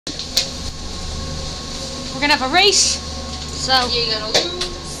we're gonna have a race. So you're gonna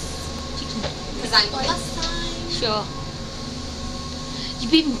lose because I won last time. Sure. You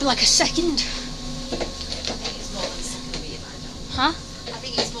beat me by like a second. I think it's more than a second I beat you by, though. Huh? I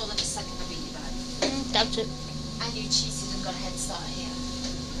think it's more than a second I beat you by. Doubt it. And you cheated and got a head start here.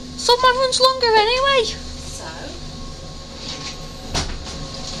 So my run's longer anyway. So?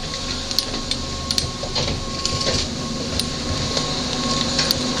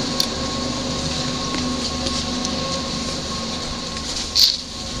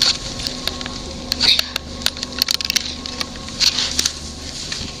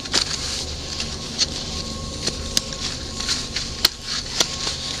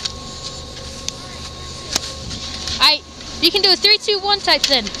 You can do a 3, 2, 1 type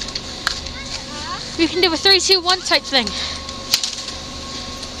thing. You can do a 3, 2, 1 type thing. Do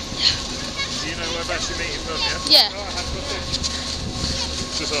you know whereabouts you're meeting from, yeah? Yeah. Oh, I had nothing.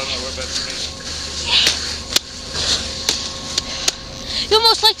 Just so I know whereabouts you're meeting. You'll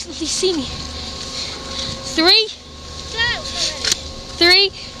most likely see me.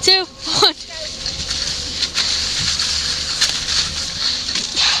 3, 2, 1.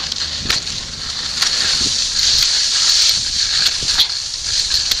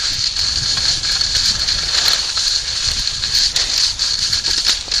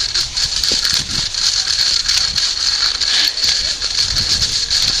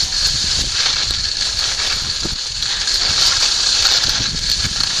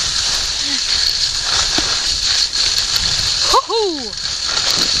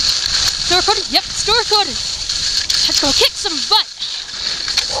 Still recording? Yep, still recording. Let's go kick some butt.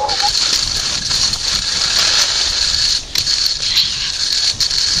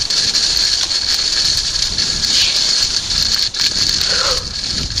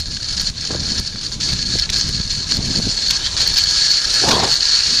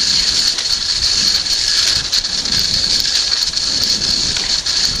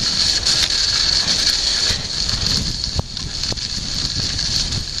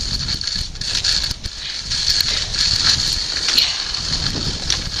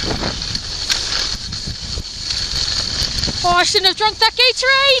 Oh, I shouldn't have drunk that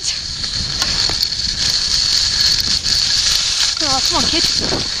Gatorade! Oh, come on, kid.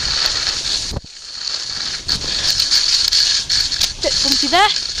 Bit bumpy there.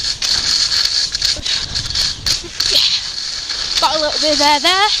 Got a little bit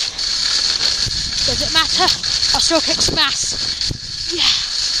there. Doesn't matter. I'll still kick some ass. Yeah.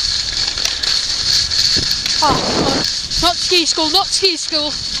 Oh, come on. Not ski school, not ski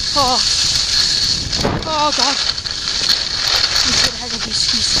school. Oh God. These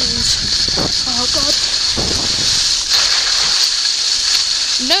ski schools. Oh God.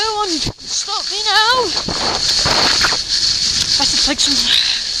 No one can stop me now. I have to take some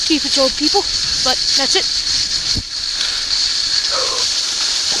ski patrol people, but that's it.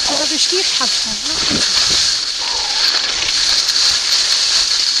 The other skiers have fun.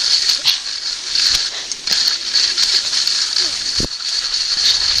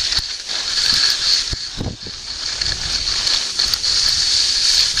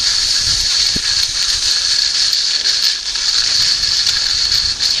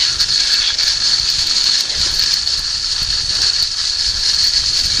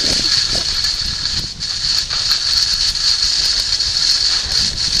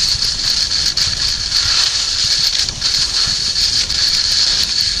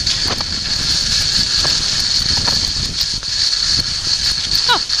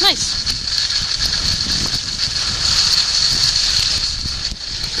 Nice.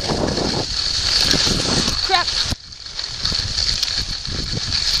 Crap.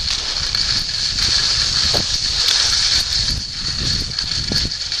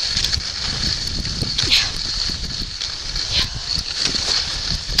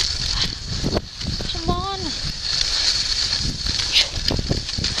 Come on.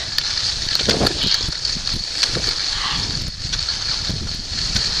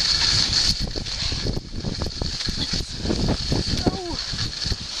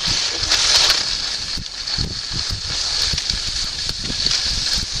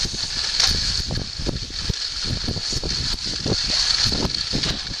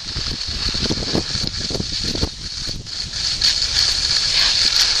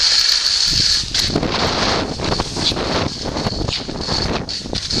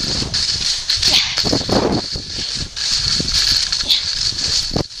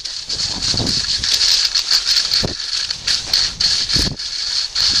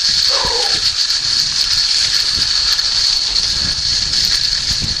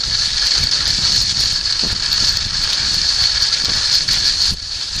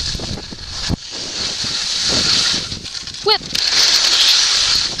 whip.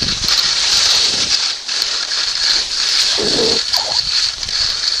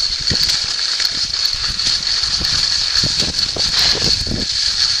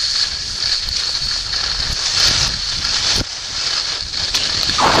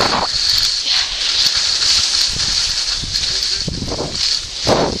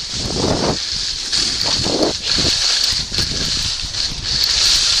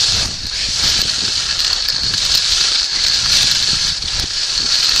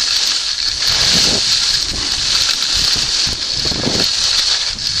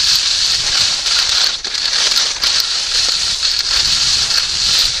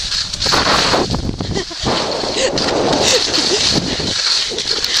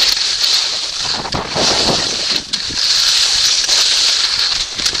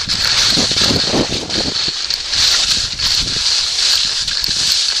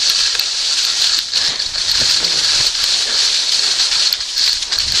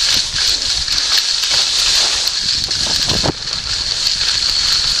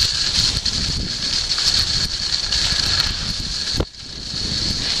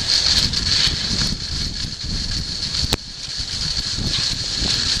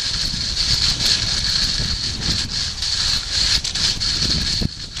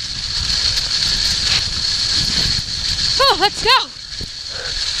 Let's go!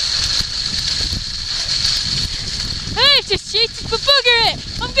 Hey, just cheated, but bugger it!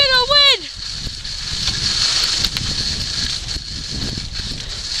 I'm gonna win!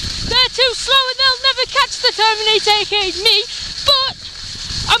 They're too slow and they'll never catch the Terminator, aka me, but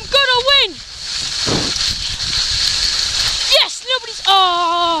I'm gonna win! Yes, nobody's...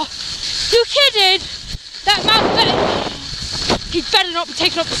 Oh! You kidding? That man better... He better not be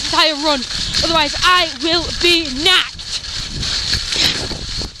taking up this entire run, otherwise I will be nacked!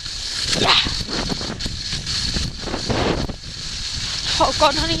 Oh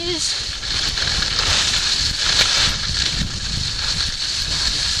God, honey, it is.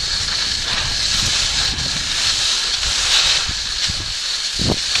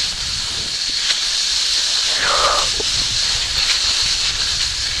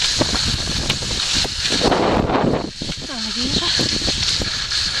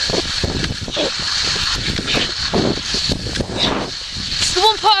 It's the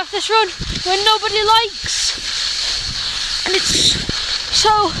one part of this run where nobody likes, and it's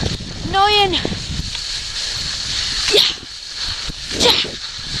so annoying.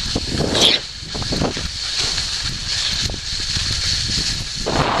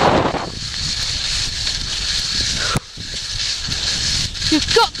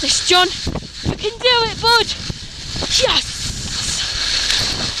 You've got this, John. You can do it, bud. Yes.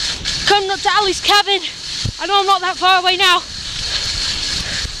 Coming up to Ali's cabin. I know I'm not that far away now.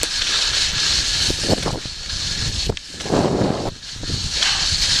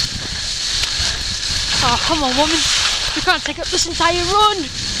 Oh, come on, woman. You can't take up this entire run.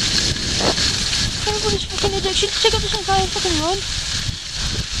 Everybody's fucking addiction to take up this entire fucking run.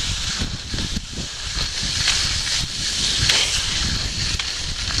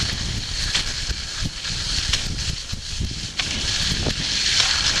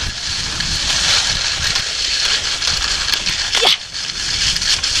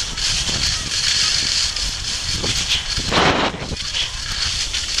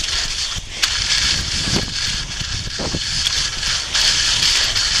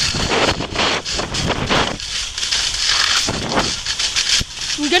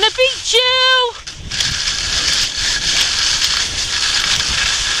 I'm gonna beat you!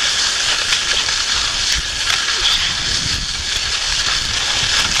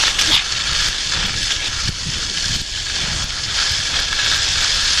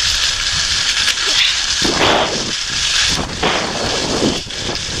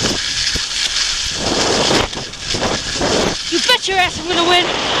 You bet your ass I'm gonna win!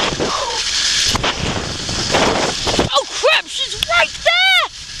 Oh crap, she's right there!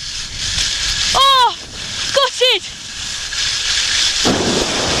 Oh, gutted!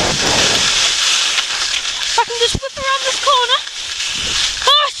 If I can just whip around this corner.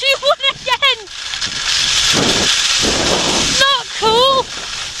 Oh, she won again! Not cool!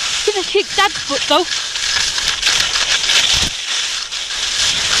 Gonna kick Dad's butt though.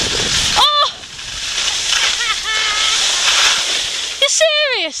 Oh! You're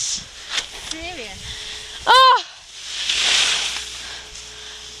serious? Serious? Oh!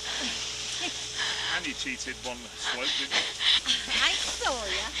 And you cheated one slope, didn't you? I saw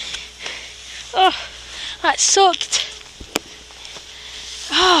you. Oh, that sucked.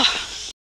 Oh.